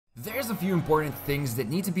There's a few important things that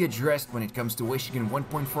need to be addressed when it comes to wishing in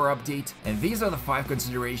 1.4 update, and these are the 5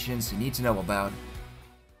 considerations you need to know about.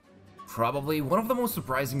 Probably one of the most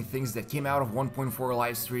surprising things that came out of 1.4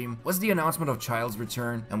 livestream was the announcement of Childe's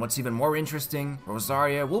return, and what's even more interesting,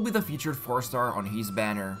 Rosaria will be the featured 4-star on his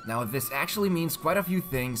banner. Now this actually means quite a few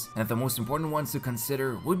things, and the most important ones to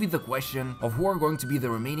consider would be the question of who are going to be the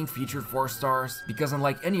remaining featured 4-stars, because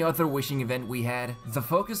unlike any other wishing event we had, the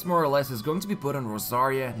focus more or less is going to be put on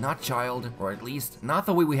Rosaria, not Childe, or at least not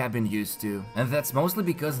the way we have been used to. And that's mostly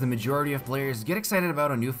because the majority of players get excited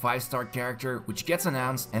about a new 5-star character which gets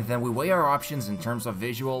announced, and then we weigh our options in terms of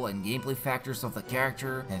visual and gameplay factors of the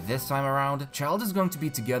character, and this time around, Childe is going to be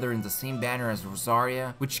together in the same banner as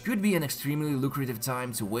Rosaria, which could be an extremely lucrative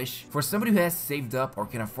time to wish for somebody who has saved up or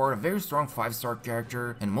can afford a very strong 5-star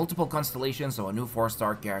character and multiple constellations of a new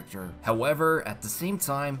 4-star character. However, at the same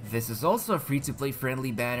time, this is also a free-to-play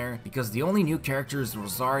friendly banner because the only new character is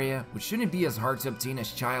Rosaria, which shouldn't be as hard to obtain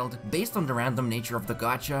as Childe based on the random nature of the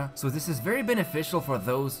gacha, so this is very beneficial for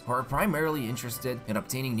those who are primarily interested in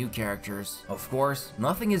obtaining new characters. Of course,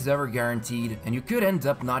 nothing is ever guaranteed, and you could end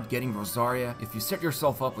up not getting Rosaria if you set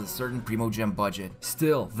yourself up with a certain Primo Gem budget.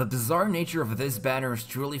 Still, the bizarre nature of this banner is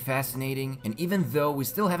truly fascinating, and even though we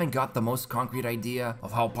still haven't got the most concrete idea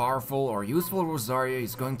of how powerful or useful Rosaria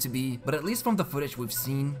is going to be, but at least from the footage we've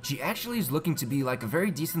seen, she actually is looking to be like a very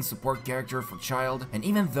decent support character for Childe, and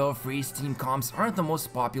even though Freeze team comps aren't the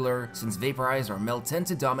most popular, since Vaporize or Melt tend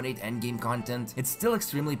to dominate endgame content, it's still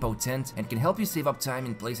extremely potent and can help you save up time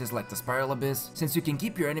in places like the Spiral Abyss, since you can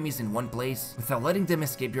keep your enemies in one place without letting them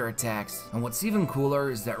escape your attacks. And what's even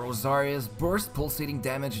cooler is that Rosaria's burst pulsating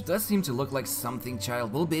damage does seem to look like something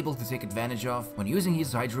Childe will be able to take advantage of when using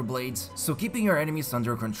his Hydro Blades, so keeping your enemies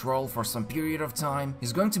under control for some period of time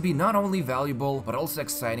is going to be not only valuable but also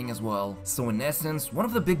exciting as well. So in essence, one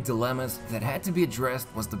of the big dilemmas that had to be addressed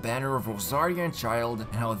was the banner of Rosaria and Childe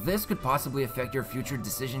and how this could possibly affect your future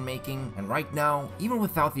decision making. And right now, even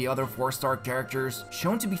without the other 4-star characters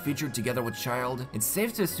shown to be featured together with Childe, it's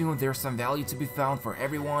safe to assume there's some value to be found for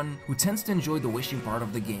everyone who tends to enjoy the wishing part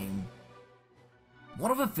of the game. One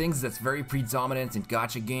of the things that's very predominant in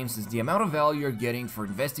gacha games is the amount of value you're getting for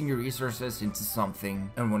investing your resources into something.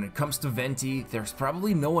 And when it comes to Venti, there's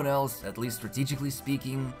probably no one else, at least strategically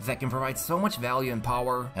speaking, that can provide so much value and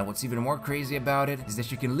power. And what's even more crazy about it is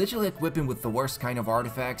that you can literally equip him with the worst kind of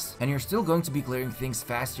artifacts, and you're still going to be clearing things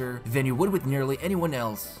faster than you would with nearly anyone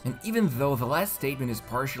else. And even though the last statement is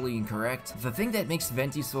partially incorrect, the thing that makes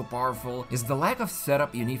Venti so powerful is the lack of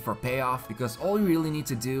setup you need for payoff, because all you really need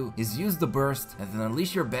to do is use the burst and then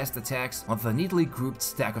unleash your best attacks on the neatly grouped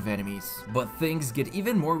stack of enemies. But things get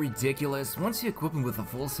even more ridiculous once you equip him with a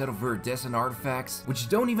full set of iridescent artifacts, which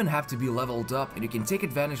don't even have to be leveled up, and you can take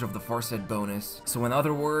advantage of the 4-set bonus. So in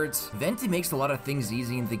other words, Venti makes a lot of things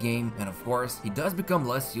easy in the game, and of course, he does become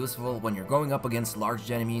less useful when you're going up against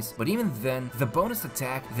large enemies, but even then, the bonus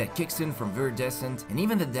attack that kicks in from Viridescent, and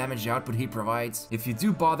even the damage output he provides, if you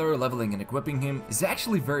do bother leveling and equipping him, is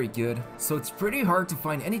actually very good. So it's pretty hard to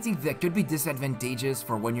find anything that could be disadvantageous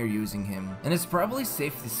for when you're using him. And it's probably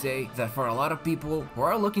safe to say that for a lot of people who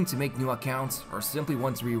are looking to make new accounts or simply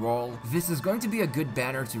want to reroll, this is going to be a good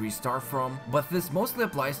banner to restart from, but this mostly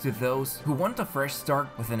applies to those who want a fresh start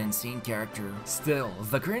with an insane character. Still,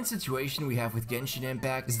 the current situation we have with Genshin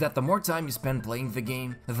Impact is that the more time you spend playing the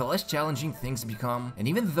game, the less challenging things become, and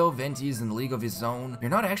even though Venti is in a league of his own,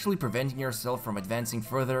 you're not actually preventing yourself from advancing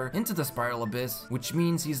further into the Spiral Abyss, which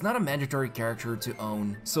means he's not a mandatory character to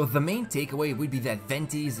own. So the main takeaway would be that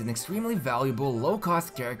Venti is an extremely valuable,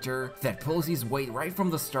 low-cost character that pulls his weight right from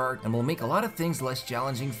the start and will make a lot of things less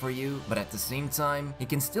challenging for you, but at the same time, you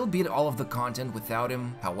can still beat all of the content without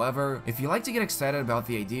him. However, if you like to get excited about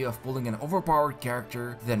the idea of pulling an overpowered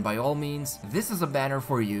character, then by all means, this is a banner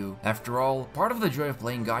for you. After all, part of the joy of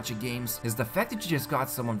playing gacha games is the fact that you just got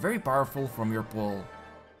someone very powerful from your pull.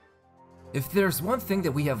 If there's one thing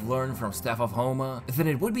that we have learned from Staff of Homa, then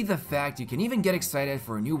it would be the fact you can even get excited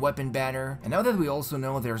for a new weapon banner, and now that we also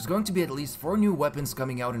know there's going to be at least 4 new weapons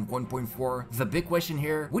coming out in 1.4, the big question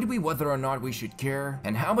here would be whether or not we should care,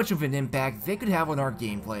 and how much of an impact they could have on our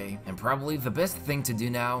gameplay. And probably the best thing to do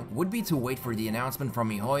now would be to wait for the announcement from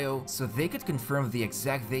miHoYo so they could confirm the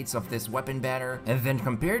exact dates of this weapon banner, and then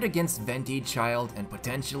compare it against Venti, Childe, and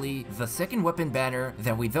potentially the second weapon banner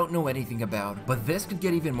that we don't know anything about. But this could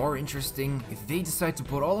get even more interesting interesting if they decide to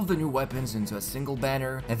put all of the new weapons into a single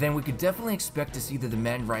banner, and then we could definitely expect to see the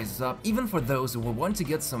demand rise up, even for those who will want to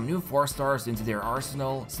get some new 4-stars into their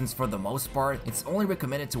arsenal, since for the most part, it's only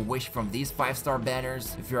recommended to wish from these 5-star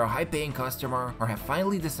banners if you're a high-paying customer or have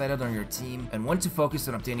finally decided on your team and want to focus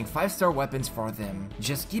on obtaining 5-star weapons for them.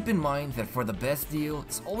 Just keep in mind that for the best deal,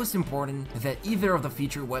 it's always important that either of the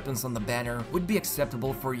featured weapons on the banner would be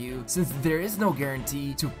acceptable for you, since there is no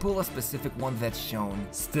guarantee to pull a specific one that's shown.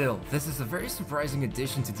 Still, this is a very surprising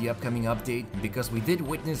addition to the upcoming update, and because we did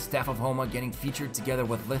witness Staff of Homa getting featured together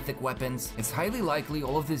with lithic weapons, it's highly likely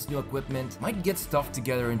all of this new equipment might get stuffed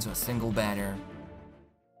together into a single banner.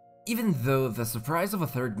 Even though the surprise of a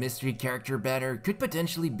third mystery character banner could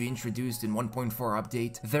potentially be introduced in 1.4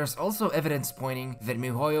 update, there's also evidence pointing that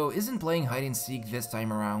MiHoYo isn't playing hide and seek this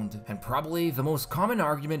time around. And probably the most common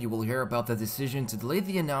argument you will hear about the decision to delay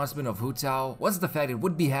the announcement of Hu Tao was the fact it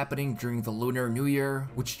would be happening during the Lunar New Year,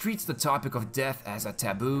 which treats the topic of death as a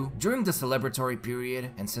taboo during the celebratory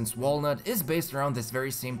period, and since Walnut is based around this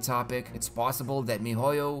very same topic, it's possible that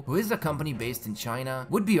MiHoYo, who is a company based in China,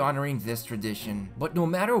 would be honoring this tradition. But no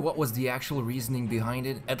matter what was the actual reasoning behind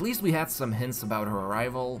it, at least we had some hints about her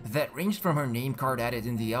arrival that ranged from her name card added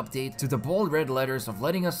in the update to the bold red letters of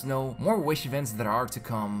letting us know more wish events that are to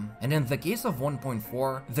come. And in the case of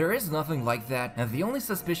 1.4, there is nothing like that, and the only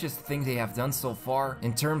suspicious thing they have done so far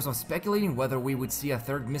in terms of speculating whether we would see a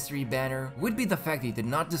third mystery banner would be the fact they did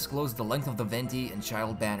not disclose the length of the Venti and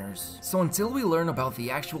Childe banners. So until we learn about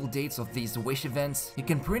the actual dates of these wish events, you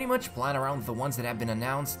can pretty much plan around the ones that have been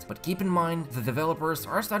announced, but keep in mind the developers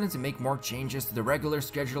are starting to make more changes to the regular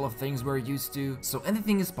schedule of things we're used to, so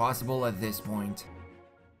anything is possible at this point.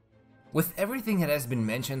 With everything that has been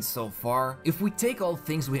mentioned so far, if we take all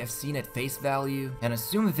things we have seen at face value and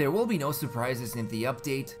assume that there will be no surprises in the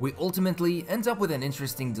update, we ultimately end up with an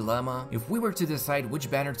interesting dilemma if we were to decide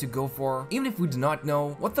which banner to go for, even if we do not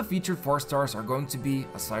know what the featured 4-stars are going to be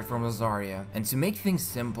aside from Rosaria. And to make things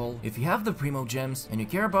simple, if you have the Primo Gems and you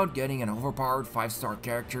care about getting an overpowered 5-star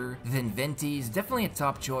character, then Venti is definitely a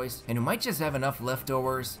top choice, and you might just have enough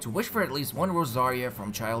leftovers to wish for at least one Rosaria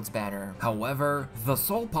from Childe's banner. However, the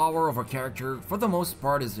sole power of a character for the most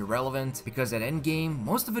part is irrelevant, because at endgame,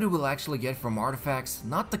 most of it will actually get from artifacts,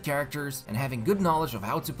 not the characters, and having good knowledge of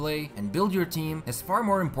how to play and build your team is far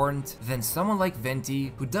more important than someone like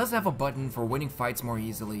Venti, who does have a button for winning fights more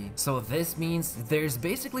easily. So this means there's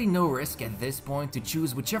basically no risk at this point to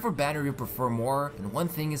choose whichever banner you prefer more, and one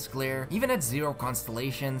thing is clear, even at 0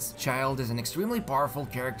 constellations, Childe is an extremely powerful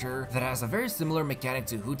character that has a very similar mechanic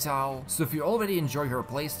to Hu Tao, so if you already enjoy her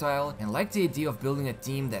playstyle and like the idea of building a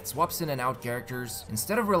team that swaps in and out characters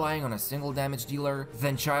instead of relying on a single damage dealer,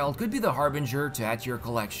 then Childe could be the harbinger to add to your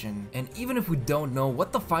collection. And even if we don't know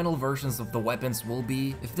what the final versions of the weapons will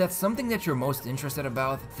be, if that's something that you're most interested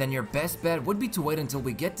about, then your best bet would be to wait until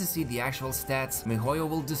we get to see the actual stats MiHoYo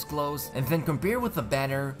will disclose, and then compare with the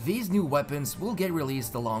banner these new weapons will get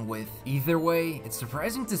released along with. Either way, it's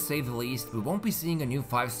surprising to say the least we won't be seeing a new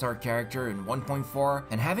 5-star character in 1.4,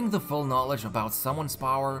 and having the full knowledge about someone's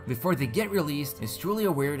power before they get released is truly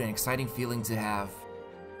a weird and exciting feeling to have.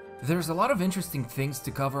 There's a lot of interesting things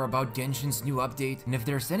to cover about Genshin's new update, and if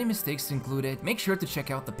there's any mistakes included, make sure to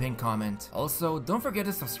check out the pinned comment. Also, don't forget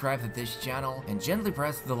to subscribe to this channel and gently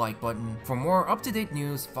press the like button. For more up-to-date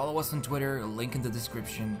news, follow us on Twitter, link in the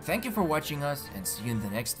description. Thank you for watching us, and see you in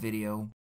the next video.